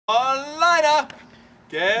One-liner!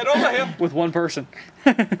 Get over here! With one person.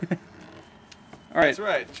 All right. That's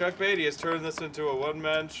right. Chuck Beatty has turned this into a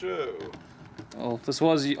one-man show. Well, this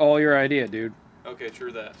was all your idea, dude. Okay,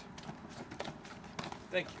 true that.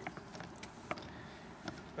 Thank you.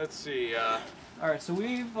 Let's see, All right, so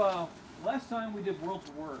we've, last time we did World's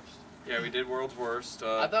Worst. yeah, we did World's Worst.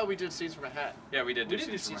 I thought we did Scenes from a Hat. Yeah, we did do We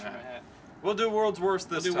did do Scenes Scenes from from a a Hat. Hat. We'll do World's Worst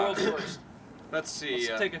this We'll do time. World's Worst. Let's see.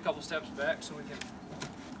 Let's take a couple steps back so we can...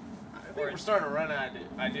 I think we're starting to run out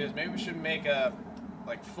of ideas. Maybe we should make a,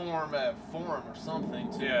 form a forum or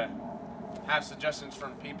something to Yeah. have suggestions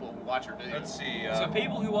from people who watch our videos. Let's see. So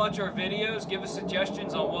people who watch our videos, give us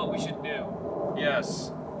suggestions on what we should do.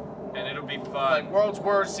 Yes. And it'll be fun. Like World's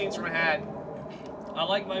Worst, Scenes from a Hat. I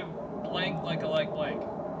like my blank like I like blank.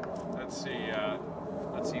 Let's see.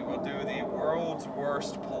 We'll do the World's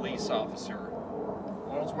Worst Police Officer.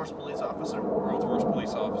 World's Worst Police Officer. World's Worst Police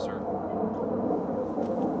Officer.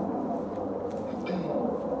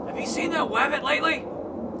 Have you seen that wabbit lately?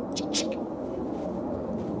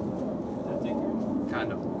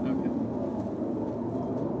 Kind of.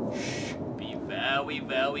 Okay. Be very,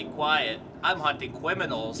 very quiet. I'm hunting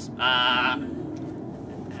criminals.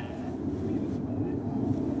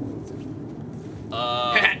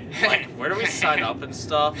 Like, where do we sign up and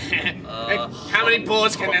stuff? How many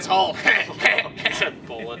bullets can this hold? He said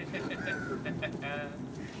bullet.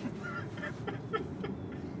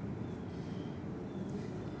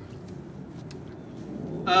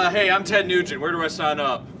 Hey, I'm Ted Nugent. Where do I sign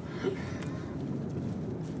up? I'm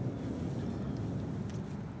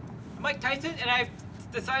Mike Tyson, and I've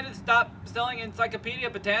decided to stop selling Encyclopedia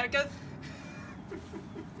Britannicas.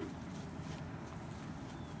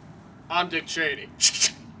 I'm Dick Cheney.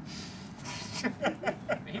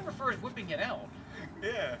 He prefers whipping it out.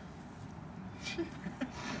 Yeah.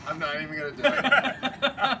 I'm not even gonna do it.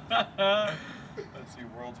 Let's see.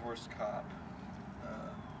 World's Worst Cop.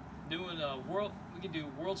 Doing we can do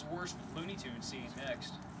World's Worst Looney Tunes scenes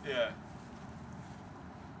next. Yeah.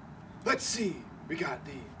 Let's see. We got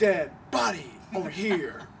the dead body over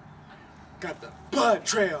here. Got the blood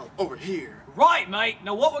trail over here. Right, mate.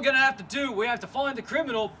 Now what we're gonna have to do, we have to find the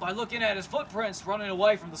criminal by looking at his footprints running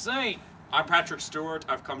away from the scene. I'm Patrick Stewart.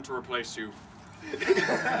 I've come to replace you.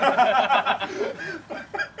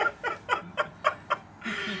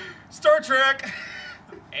 Star Trek.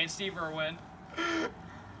 And Steve Irwin.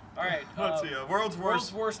 All right. Let's see. World's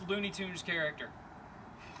Worst. World's Worst Looney Tunes character.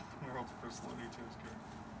 World's Worst Looney Tunes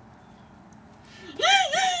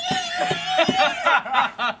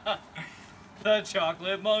character. The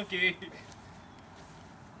Chocolate Monkey.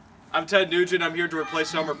 I'm Ted Nugent. I'm here to replace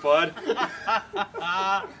Summer Fudd.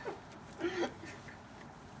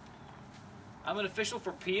 I'm an official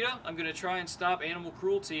for PETA. I'm going to try and stop animal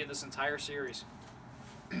cruelty in this entire series.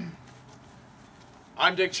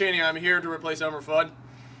 I'm Dick Cheney. I'm here to replace Elmer Fudd.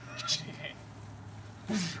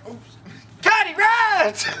 Cody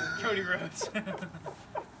Rhodes! Cody Rhodes.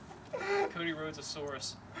 Cody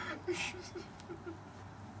Rhodes-osaurus.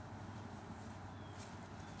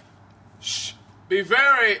 Shh. Be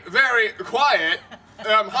very, very quiet.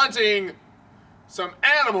 I'm hunting some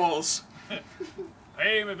animals.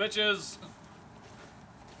 Hey, my bitches.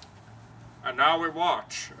 And now we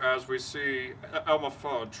watch as we see Elmer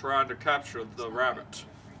Fudd trying to capture the rabbit.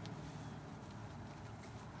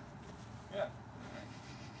 Yeah.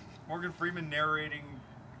 Morgan Freeman narrating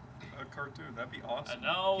a cartoon. That'd be awesome. And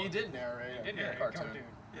now He did narrate He did a narrate a cartoon.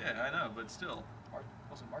 Yeah, I know, but still.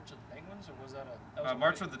 Was it March of the Penguins, or was that a...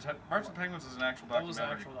 March of the Penguins is an actual That was documentary.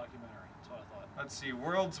 an actual documentary. That's what I thought. Let's see.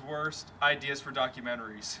 World's Worst Ideas for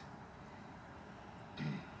Documentaries.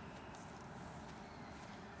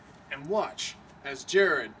 And watch as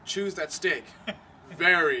Jared chews that steak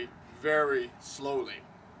very, very slowly.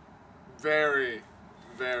 Very,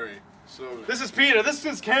 very slowly. This is PETA. This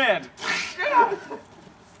is canned.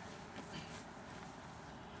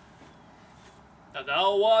 And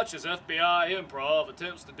now watch as F.B.I. Improv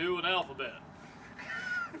attempts to do an alphabet.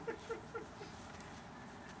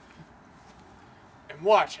 And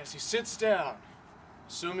watch as he sits down,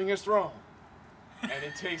 assuming his throne, and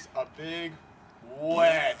he takes a big,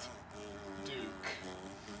 wet Duke.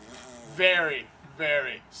 Very,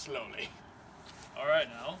 very slowly. All right,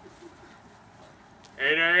 now.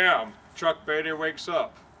 8 a.m. Chuck Beatty wakes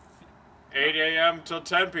up. 8 a.m. till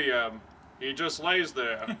 10 p.m. He just lays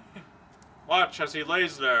there. Watch as he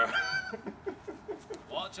lays there.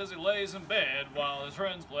 Watch as he lays in bed while his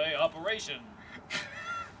friends play Operation.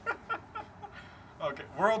 Okay,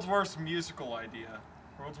 world's worst musical idea.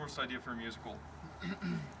 World's worst idea for a musical.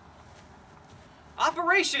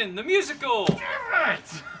 Operation, the musical! Damn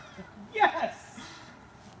it! Yes!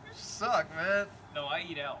 You suck, man. No, I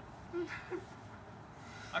eat out.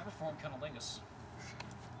 I perform cunnilingus.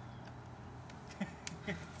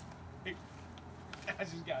 I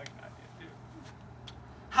just got an idea, too.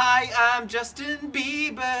 Hi, I'm Justin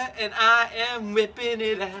Bieber, and I am whipping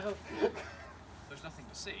it out. There's nothing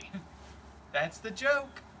to see. That's the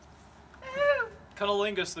joke.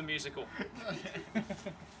 Cunnilingus the musical.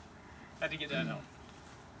 Had to get that out.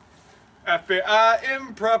 F.B.I.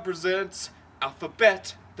 Improv presents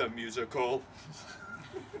Alphabet the musical.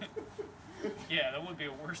 Yeah, that would be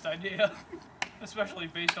a worst idea. Especially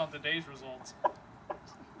based on today's results.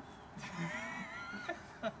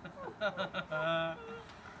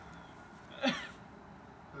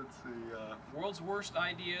 Let's see. World's worst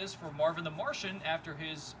ideas for Marvin the Martian after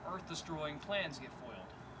his Earth-destroying plans get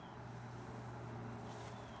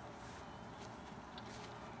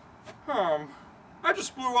foiled. I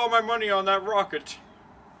just blew all my money on that rocket.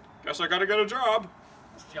 Guess I gotta get a job.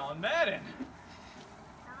 It's John Madden.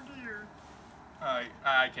 Oh dear. I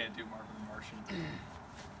can't do Marvin the Martian.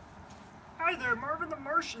 Hi there, Marvin the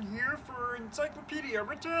Martian here for Encyclopedia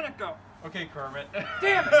Britannica. Okay, Kermit.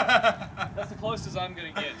 Damn it! That's the closest I'm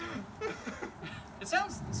gonna get. It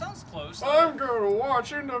sounds close. I'm gonna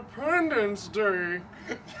watch Independence Day.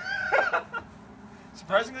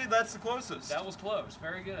 Surprisingly, that's the closest. That was close.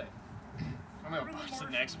 Very good. I'm gonna watch the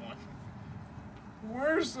next one.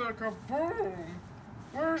 Where's the kaboom?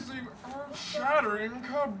 Where's the earth-shattering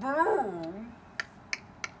kaboom?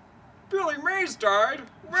 Billy Mays died.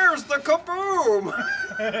 Where's the kaboom?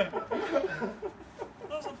 There's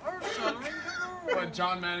an earth-shattering kaboom. When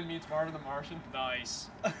John Madden meets Marvin the Martian. Nice.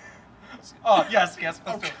 Oh, yes. Let's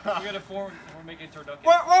do it. We're making introduction.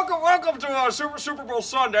 Welcome to Super Bowl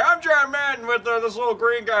Sunday. I'm John Madden with this little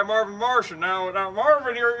green guy, Marvin Martian. Now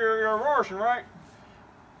Marvin, you're a Martian, right?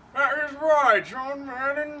 That is right, John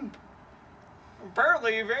Madden.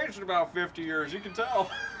 Apparently, you've aged about 50 years. You can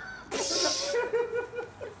tell. The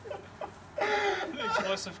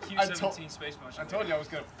explosive Q-17 space motion. I told you I was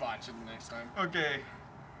gonna botch it next time. Okay.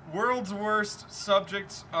 World's worst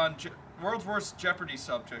subjects on World's worst Jeopardy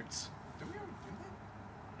subjects. Did we already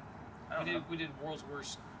do that? We did world's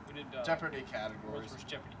worst. We did Jeopardy world's categories. worst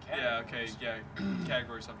Jeopardy Yeah. categories. Okay. Yeah.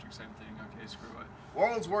 Category subject, same thing. Okay. Screw it.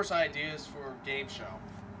 World's worst ideas for game show.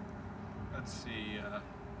 Let's see.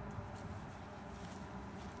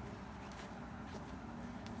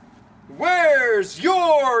 Where's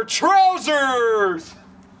your trousers?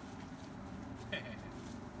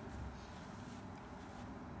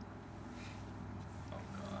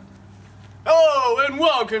 Hello and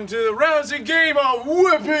welcome to the rousing game of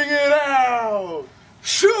whipping it out.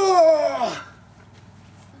 Sure.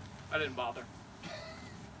 I didn't bother.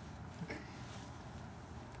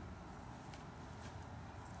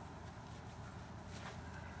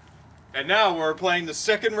 And now we're playing the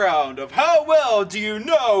second round of How Well Do You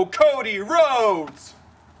Know Cody Rhodes?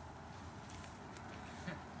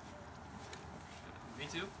 Me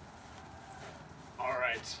too. All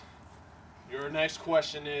right. Your next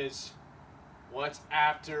question is, what's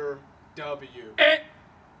after W?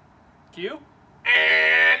 Q?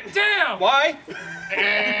 Damn! Why?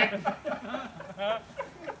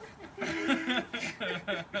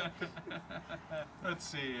 Let's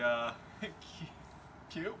see.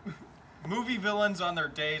 Q? Movie villains on their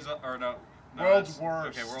days, or no. World's that's-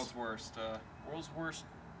 worst. Okay, world's worst. World's worst.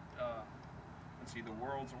 Let's see, the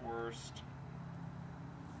world's worst.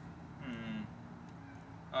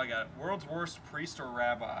 Oh, I got it. World's worst priest or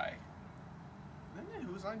rabbi. Didn't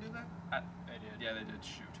Who's Line do that? They did. Yeah, they did.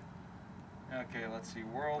 Shoot. Okay, let's see.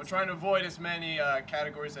 World's. We're trying to avoid as many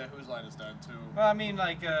categories that Who's Line has done too. Well, I mean,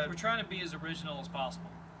 like. We're trying to be as original as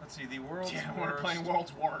possible, Let's see. The world's Yeah, worst. we're playing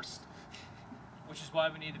World's Worst. which is why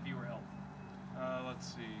we need the viewer help. Let's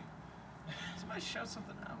see. Somebody shout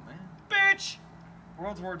something out, man. Bitch!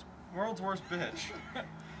 World's worst bitch.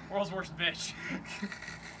 World's worst bitch.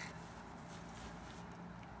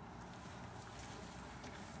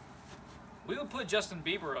 We would put Justin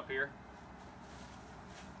Bieber up here.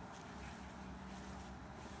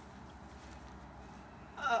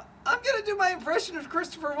 I'm gonna do my impression of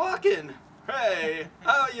Christopher Walken. Hey,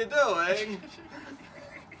 how you doing?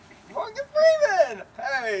 Morgan Freeman!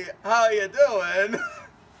 Hey, how you doing?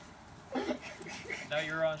 Now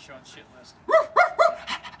you're on Sean's shit list.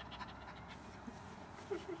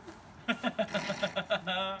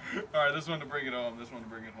 Alright, this one to bring it home.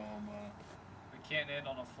 We can't end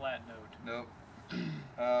on a flat note. Nope.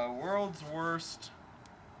 World's worst.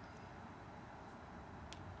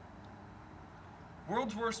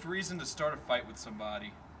 World's worst reason to start a fight with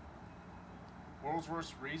somebody. World's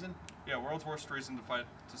Worst reason? Yeah, world's worst reason to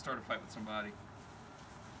start a fight with somebody.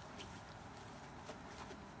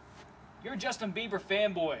 You're a Justin Bieber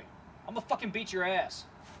fanboy. I'm gonna fucking beat your ass.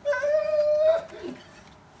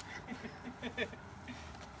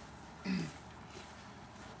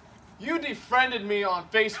 You defriended me on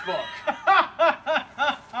Facebook.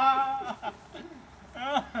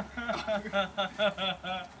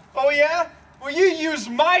 Oh yeah? Well, you use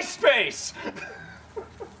MySpace.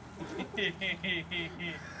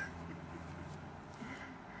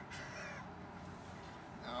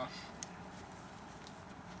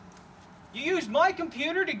 You used my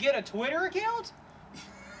computer to get a Twitter account?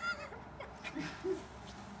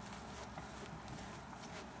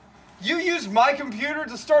 You used my computer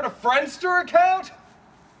to start a Friendster account?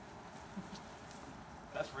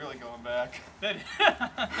 That's really going back.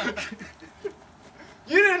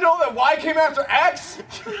 You didn't know that Y came after X?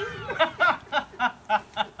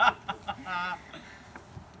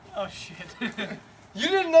 Oh shit. You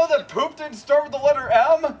didn't know that poop didn't start with the letter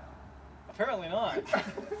M? Apparently not.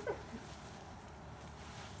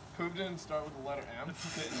 Poop didn't start with the letter M?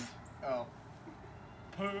 Oh.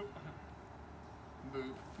 Poop.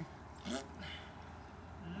 Boop.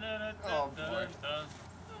 Oh boy.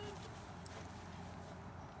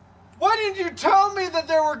 Why didn't you tell me that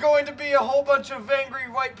there were going to be a whole bunch of angry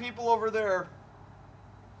white people over there?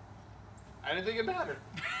 I didn't think it mattered.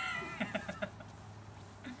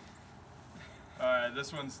 Alright,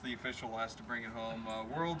 this one's the official last to bring it home.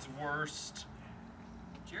 World's worst.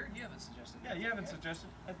 Jared, you haven't suggested. Yeah, you haven't suggested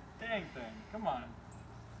a dang thing. Come on.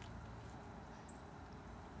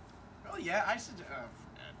 Oh yeah, I said.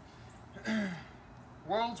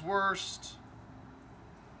 World's worst.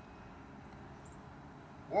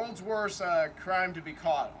 World's worst crime to be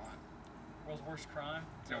caught on. World's worst crime?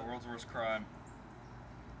 Yeah, world's worst crime.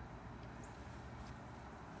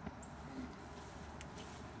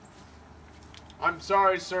 I'm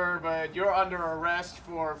sorry, sir, but you're under arrest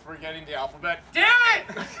for forgetting the alphabet. Damn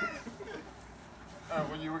it!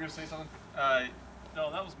 Well, you were gonna say something? No,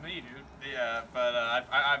 that was me, dude. Yeah, but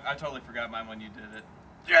I totally forgot mine when you did it.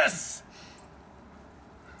 Yes!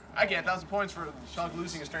 I get 1,000 points for Shug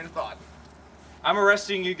losing his train of thought. I'm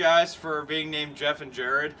arresting you guys for being named Jeff and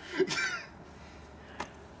Jared. I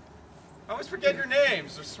always forget your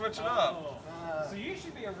names, so switch it up. So you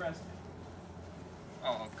should be arrested.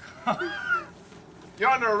 Oh, God. You're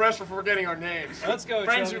under arrest for forgetting our names. Let's go,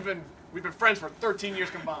 Friends Shug. we've been friends for 13 years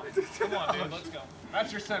combined. Come on, dude, let's go.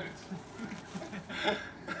 That's your sentence. Oh,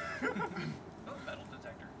 metal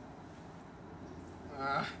detector.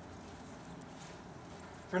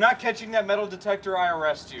 For not catching that metal detector, I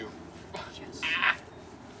arrest you. Yes.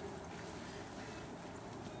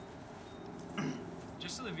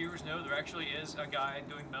 Just so the viewers know, there actually is a guy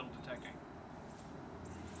doing metal detecting.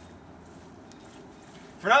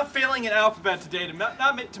 For not failing an alphabet today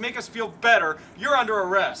to make us feel better, you're under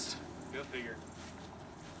arrest. Go figure.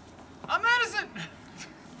 I'm innocent!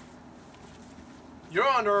 You're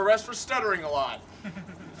under arrest for stuttering a lot.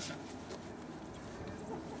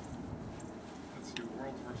 Let's do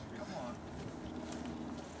world's worst. Come on.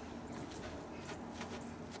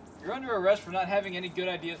 You're under arrest for not having any good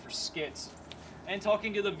ideas for skits and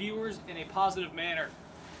talking to the viewers in a positive manner.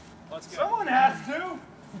 Let's go. Someone has to.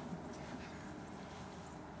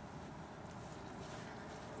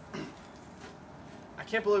 I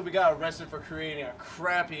can't believe we got arrested for creating a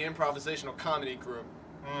crappy improvisational comedy group.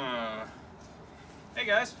 Hey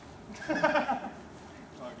guys. Okay.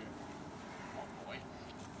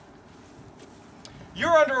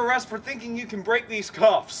 You're under arrest for thinking you can break these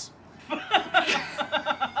cuffs.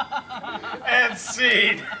 And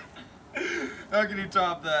scene. How can you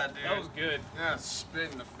top that, dude? That was good. Yeah,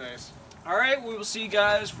 spit in the face. All right, we will see you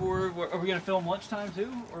guys for. Are we gonna film lunchtime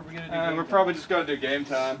too, or are we gonna do? Game We're time? probably just gonna do game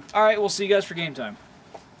time. All right, we'll see you guys for game time.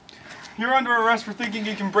 You're under arrest for thinking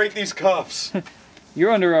you can break these cuffs.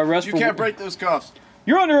 You're under arrest. You can't break those cuffs.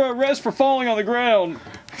 You're under arrest for falling on the ground.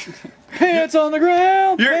 Pants on the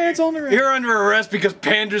ground. Pants on the ground. You're under arrest because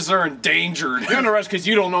pandas are endangered. You're under arrest because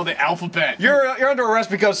you don't know the alphabet. You're under arrest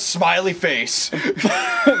because smiley face.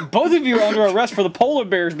 Both of you are under arrest for the polar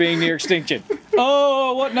bears being near extinction.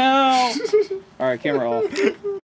 Oh, what now? All right, camera off.